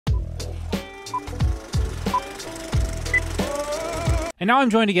And now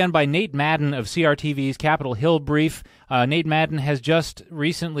I'm joined again by Nate Madden of CRTV's Capitol Hill Brief. Nate Madden has just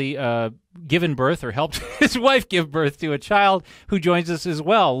recently given birth, or helped his wife give birth to a child who joins us as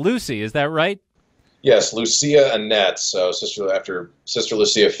well. Lucy, is that right? Yes, Lucia Annette, so after Sister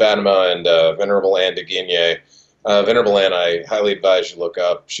Lucia Fatima and Venerable Anne de Guigné. Venerable Anne, I highly advise you look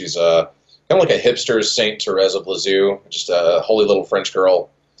up. She's kind of like a hipster Saint Therese of Lisieux, just a holy little French girl.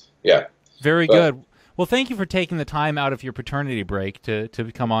 Yeah. Very good. Well, thank you for taking the time out of your paternity break to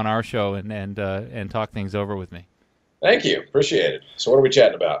come on our show and talk things over with me. Thank you. Appreciate it. So what are we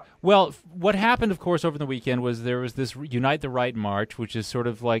chatting about? Well, what happened, of course, over the weekend was there was this Unite the Right March, which is sort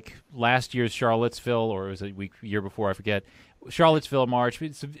of like last year's Charlottesville, or it was a year before, I forget, Charlottesville March.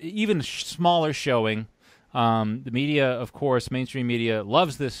 It's an even smaller showing. The media, of course, mainstream media,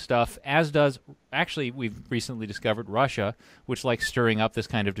 loves this stuff, as does, actually, we've recently discovered Russia, which likes stirring up this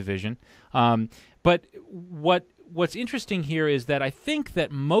kind of division. But what's interesting here is that I think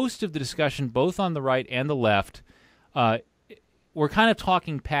that most of the discussion, both on the right and the left, we're kind of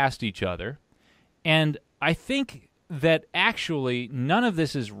talking past each other. And I think that actually none of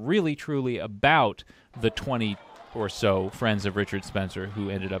this is really truly about the 20 or so friends of Richard Spencer who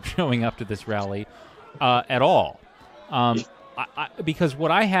ended up showing up to this rally at all. Because what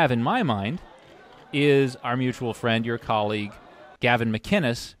I have in my mind is our mutual friend, your colleague, Gavin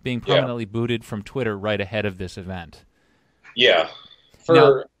McInnes, being permanently booted from Twitter right ahead of this event. Yeah.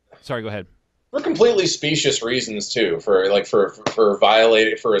 Sorry, go ahead. For completely specious reasons too, for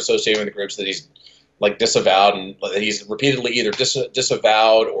violating, for associating with the groups that he's like disavowed, and that he's repeatedly either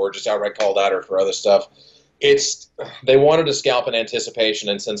disavowed or just outright called out, or for other stuff. They wanted to scalp in anticipation,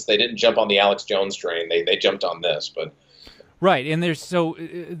 and since they didn't jump on the Alex Jones train, they jumped on this. But right, and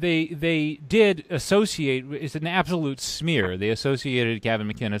they did associate. It's an absolute smear. They associated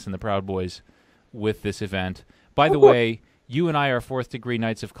Gavin McInnes and the Proud Boys with this event. By the way, you and I are fourth-degree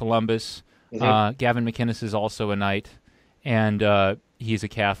Knights of Columbus. Mm-hmm. Gavin McInnes is also a Knight, and he's a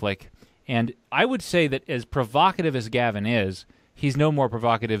Catholic. And I would say that as provocative as Gavin is, he's no more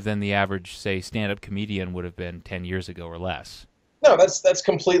provocative than the average, say, stand-up comedian would have been 10 years ago or less. No, that's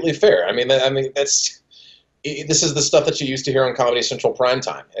completely fair. I mean, this is the stuff that you used to hear on Comedy Central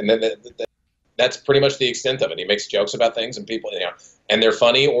primetime, and that's pretty much the extent of it. He makes jokes about things, and people, and they're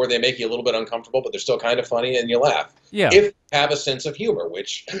funny, or they make you a little bit uncomfortable, but they're still kind of funny, and you laugh. Yeah. If you have a sense of humor,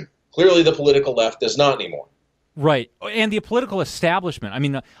 which clearly the political left does not anymore. Right, and the political establishment. I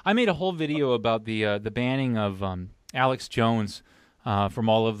mean, I made a whole video about the banning of Alex Jones from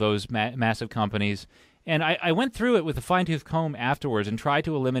all of those massive companies, and I went through it with a fine-tooth comb afterwards and tried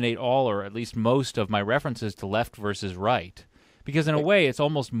to eliminate all, or at least most, of my references to left versus right, because in a way it's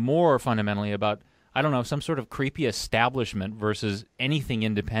almost more fundamentally about, I don't know, some sort of creepy establishment versus anything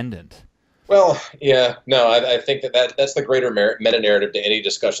independent. Well, yeah, no, I think that's the greater meta-narrative to any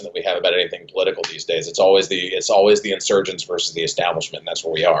discussion that we have about anything political these days. It's always the insurgents versus the establishment, and that's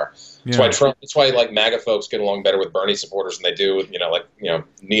where we are. Yeah. That's why like MAGA folks get along better with Bernie supporters than they do with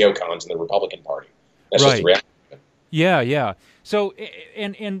neocons in the Republican Party. That's just the reality. Yeah. So,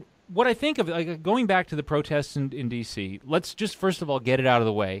 and what I think of, like, going back to the protests in D.C., let's just first of all get it out of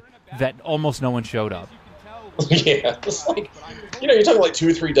the way that almost no one showed up. Yeah, it's like, you're talking like 2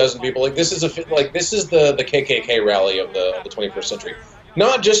 or 3 dozen people. Like this is the KKK rally of the 21st century.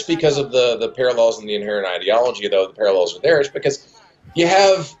 Not just because of the parallels in the inherent ideology, though the parallels are there. It's because you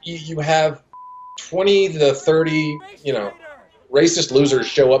have 20 to 30 racist losers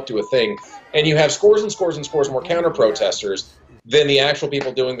show up to a thing, and you have scores and scores and scores more counter protesters than the actual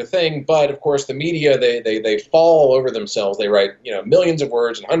people doing the thing. But of course, the media they fall all over themselves. They write millions of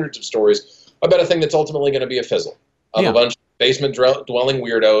words and hundreds of stories about a thing that's ultimately going to be a fizzle of a bunch of basement-dwelling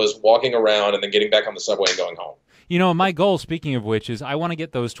weirdos walking around and then getting back on the subway and going home. My goal, speaking of which, is I want to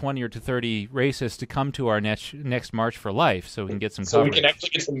get those 20 or 30 racists to come to our next March for Life so we can get some coverage. So we can actually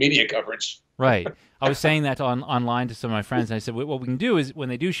get some media coverage. Right. I was saying that online to some of my friends, and I said, what we can do is when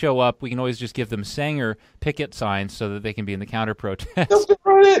they do show up, we can always just give them Sanger picket signs so that they can be in the counter-protest. They'll get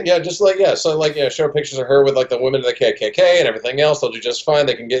right in. Yeah, show pictures of her with like the women of the KKK and everything else. They'll do just fine.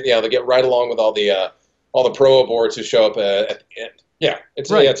 They can get get right along with all the pro-aborts who show up at the end. Yeah, it's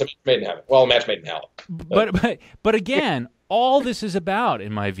a match made in heaven. Well, a match made in hell. But again, all this is about,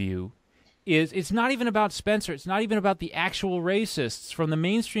 in my view, is it's not even about Spencer. It's not even about the actual racists. From the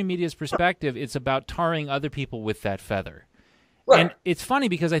mainstream media's perspective, it's about tarring other people with that feather. Right. And it's funny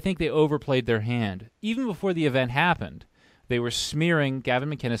because I think they overplayed their hand. Even before the event happened, they were smearing Gavin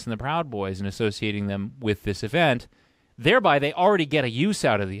McInnes and the Proud Boys and associating them with this event. Thereby, they already get a use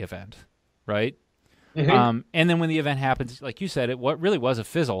out of the event, right? Mm-hmm. And then when the event happens, like you said, what really was a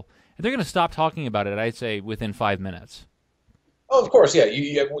fizzle. And they're going to stop talking about it, I'd say, within 5 minutes. Oh, of course, yeah.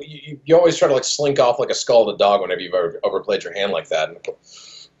 You always try to like slink off like a scalded dog whenever you've ever overplayed your hand like that.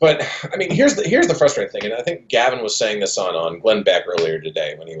 But I mean, here's the frustrating thing, and I think Gavin was saying this on Glenn Beck earlier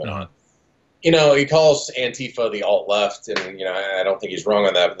today when he went on. You know, he calls Antifa the alt left, and you know, I don't think he's wrong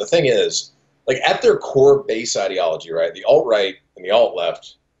on that. But the thing is, like at their core base ideology, right? The alt right and the alt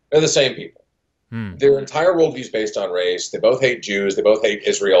left, they're the same people. Their entire worldview is based on race. They both hate Jews. They both hate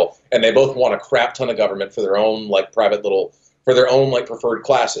Israel, and they both want a crap ton of government for their own like private little. For their own like preferred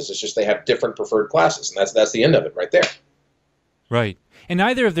classes. It's just they have different preferred classes, and that's the end of it right there. Right. And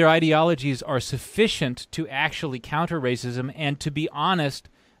neither of their ideologies are sufficient to actually counter racism, and to be honest,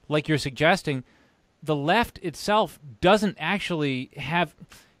 like you're suggesting, the left itself doesn't actually have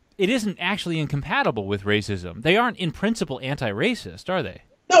it isn't actually incompatible with racism. They aren't in principle anti-racist, are they?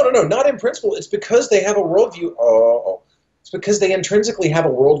 No, not in principle. It's because they have a worldview. It's because they intrinsically have a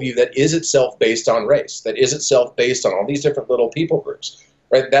worldview that is itself based on race, that is itself based on all these different little people groups,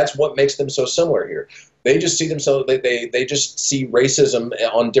 right? That's what makes them so similar here. They just see themselves, they just see racism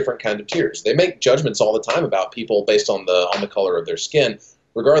on different kinds of tiers. They make judgments all the time about people based on the color of their skin,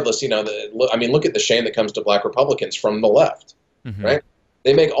 regardless, you know, I mean, look at the shame that comes to black Republicans from the left, right?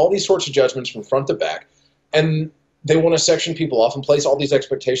 They make all these sorts of judgments from front to back, and they want to section people off and place all these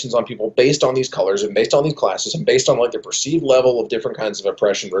expectations on people based on these colors and based on these classes and based on like their perceived level of different kinds of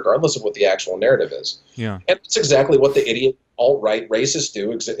oppression, regardless of what the actual narrative is. Yeah, and it's exactly what the idiot alt-right racists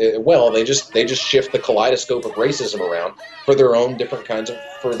do. Well, they just shift the kaleidoscope of racism around for their own different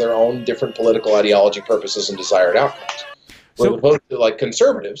different political ideology purposes and desired outcomes. So, opposed to like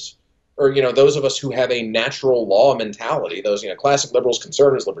conservatives, or you know, those of us who have a natural law mentality, those, you know, classic liberals,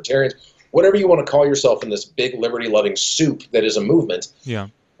 conservatives, libertarians, whatever you want to call yourself in this big liberty-loving soup that is a movement. Yeah,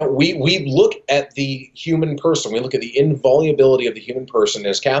 we look at the human person. We look at the inviolability of the human person.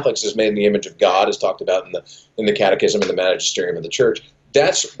 As Catholics, is made in the image of God, as talked about in the Catechism and the Magisterium of the Church.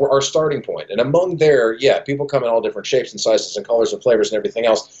 That's our starting point. And among there, yeah, people come in all different shapes and sizes and colors and flavors and everything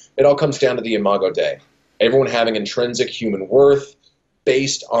else. It all comes down to the Imago Dei. Everyone having intrinsic human worth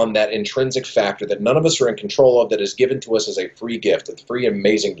based on that intrinsic factor that none of us are in control of, that is given to us as a free gift, a free,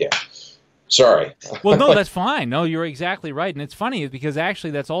 amazing gift. Sorry. Well, no, that's fine. No, you're exactly right. And it's funny because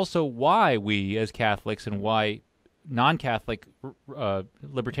actually that's also why we as Catholics and why non-Catholic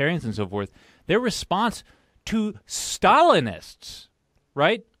libertarians and so forth, their response to Stalinists,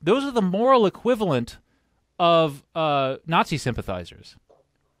 right? Those are the moral equivalent of Nazi sympathizers.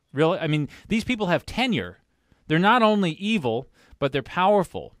 Really? I mean, these people have tenure. They're not only evil, but they're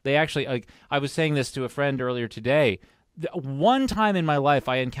powerful. They actually, I was saying this to a friend earlier today. One time in my life,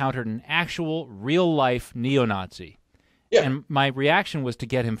 I encountered an actual, real-life neo-Nazi, and my reaction was to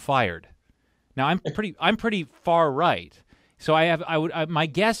get him fired. Now, I'm pretty far right, so my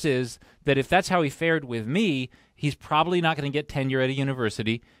guess is that if that's how he fared with me, he's probably not going to get tenure at a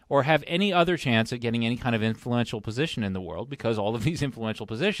university or have any other chance at getting any kind of influential position in the world, because all of these influential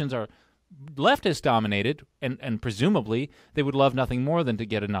positions are leftist-dominated, and presumably they would love nothing more than to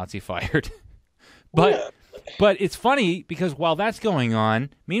get a Nazi fired. But it's funny because while that's going on,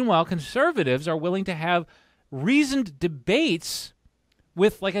 meanwhile, conservatives are willing to have reasoned debates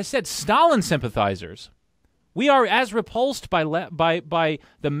with, like I said, Stalin sympathizers. We are as repulsed by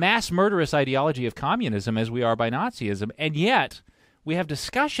the mass murderous ideology of communism as we are by Nazism, and yet we have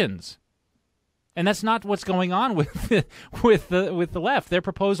discussions. And that's not what's going on with the left. Their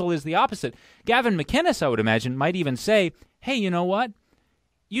proposal is the opposite. Gavin McInnes, I would imagine, might even say, "Hey, you know what?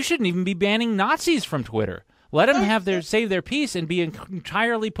 You shouldn't even be banning Nazis from Twitter. Let them save their peace and be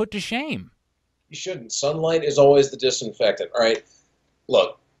entirely put to shame." You shouldn't. Sunlight is always the disinfectant. All right.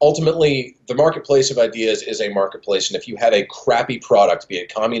 Look, ultimately, the marketplace of ideas is a marketplace, and if you have a crappy product, be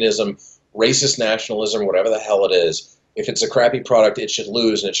it communism, racist nationalism, whatever the hell it is, if it's a crappy product, it should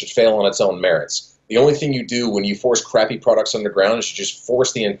lose and it should fail on its own merits. The only thing you do when you force crappy products underground is you just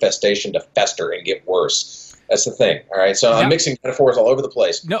force the infestation to fester and get worse. That's the thing, all right? So I'm mixing metaphors all over the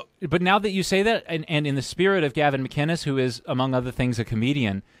place. No, but now that you say that, and in the spirit of Gavin McInnes, who is, among other things, a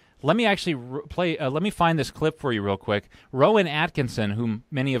comedian, let me actually let me find this clip for you real quick. Rowan Atkinson, whom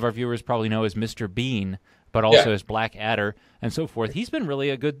many of our viewers probably know as Mr. Bean, but also as Black Adder and so forth, he's been really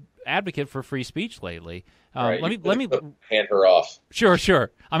a good advocate for free speech lately. Right, let me hand her off. Sure.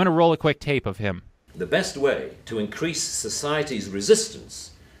 I'm going to roll a quick tape of him. The best way to increase society's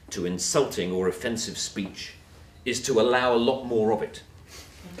resistance to insulting or offensive speech is to allow a lot more of it.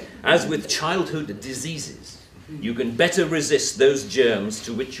 As with childhood diseases, you can better resist those germs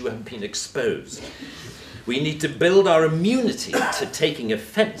to which you have been exposed. We need to build our immunity to taking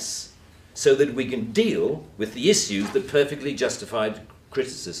offense so that we can deal with the issues that perfectly justified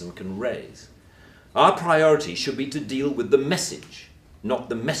criticism can raise. Our priority should be to deal with the message, not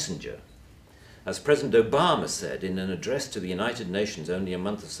the messenger. As President Obama said in an address to the United Nations only a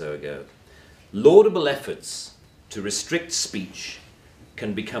month or so ago, laudable efforts to restrict speech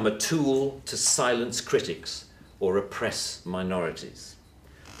can become a tool to silence critics or oppress minorities.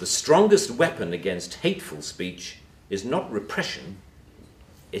 The strongest weapon against hateful speech is not repression,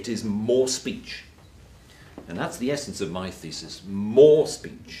 it is more speech. And that's the essence of my thesis, more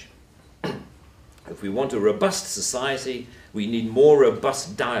speech. If we want a robust society, we need more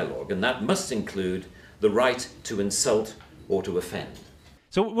robust dialogue, and that must include the right to insult or to offend.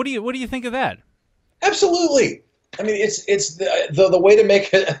 So what do you think of that? Absolutely. I mean, it's the way to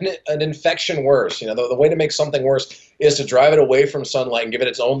make an infection worse. You know, the way to make something worse is to drive it away from sunlight and give it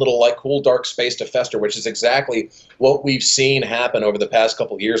its own little like cool dark space to fester, which is exactly what we've seen happen over the past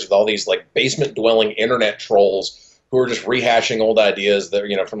couple of years with all these like basement dwelling internet trolls who are just rehashing old ideas that,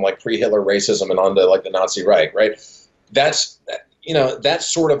 you know, from like pre-Hitler racism and onto like the Nazi right. That's, you know, that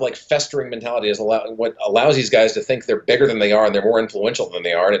sort of like festering mentality is what allows these guys to think they're bigger than they are and they're more influential than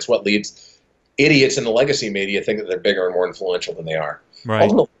they are, and it's what leads idiots in the legacy media think that they're bigger and more influential than they are. Right.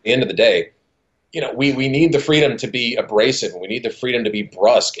 Ultimately, at the end of the day, you know, we need the freedom to be abrasive, and we need the freedom to be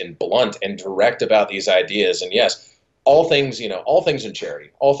brusque and blunt and direct about these ideas. And yes, all things in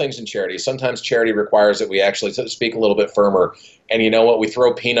charity. Sometimes charity requires that we actually speak a little bit firmer. And you know what? We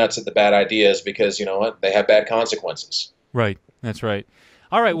throw peanuts at the bad ideas because, you know what? They have bad consequences. Right. That's right.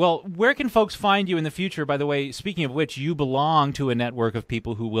 All right. Well, where can folks find you in the future? By the way, speaking of which, you belong to a network of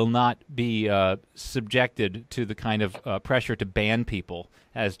people who will not be subjected to the kind of pressure to ban people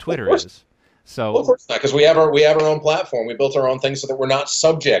as Twitter is. So, well, of course not, because we have our own platform. We built our own thing so that we're not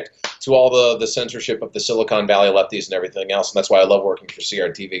subject to all the censorship of the Silicon Valley lefties and everything else. And that's why I love working for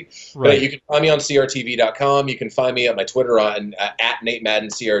CRTV. Right. But you can find me on CRTV.com. You can find me at my Twitter at Nate Madden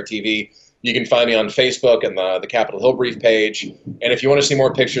CRTV. You can find me on Facebook and the Capitol Hill Brief page. And if you want to see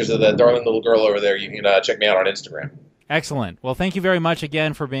more pictures of that darling little girl over there, you can check me out on Instagram. Excellent. Well, thank you very much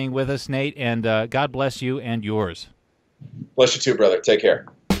again for being with us, Nate, and God bless you and yours. Bless you too, brother. Take care.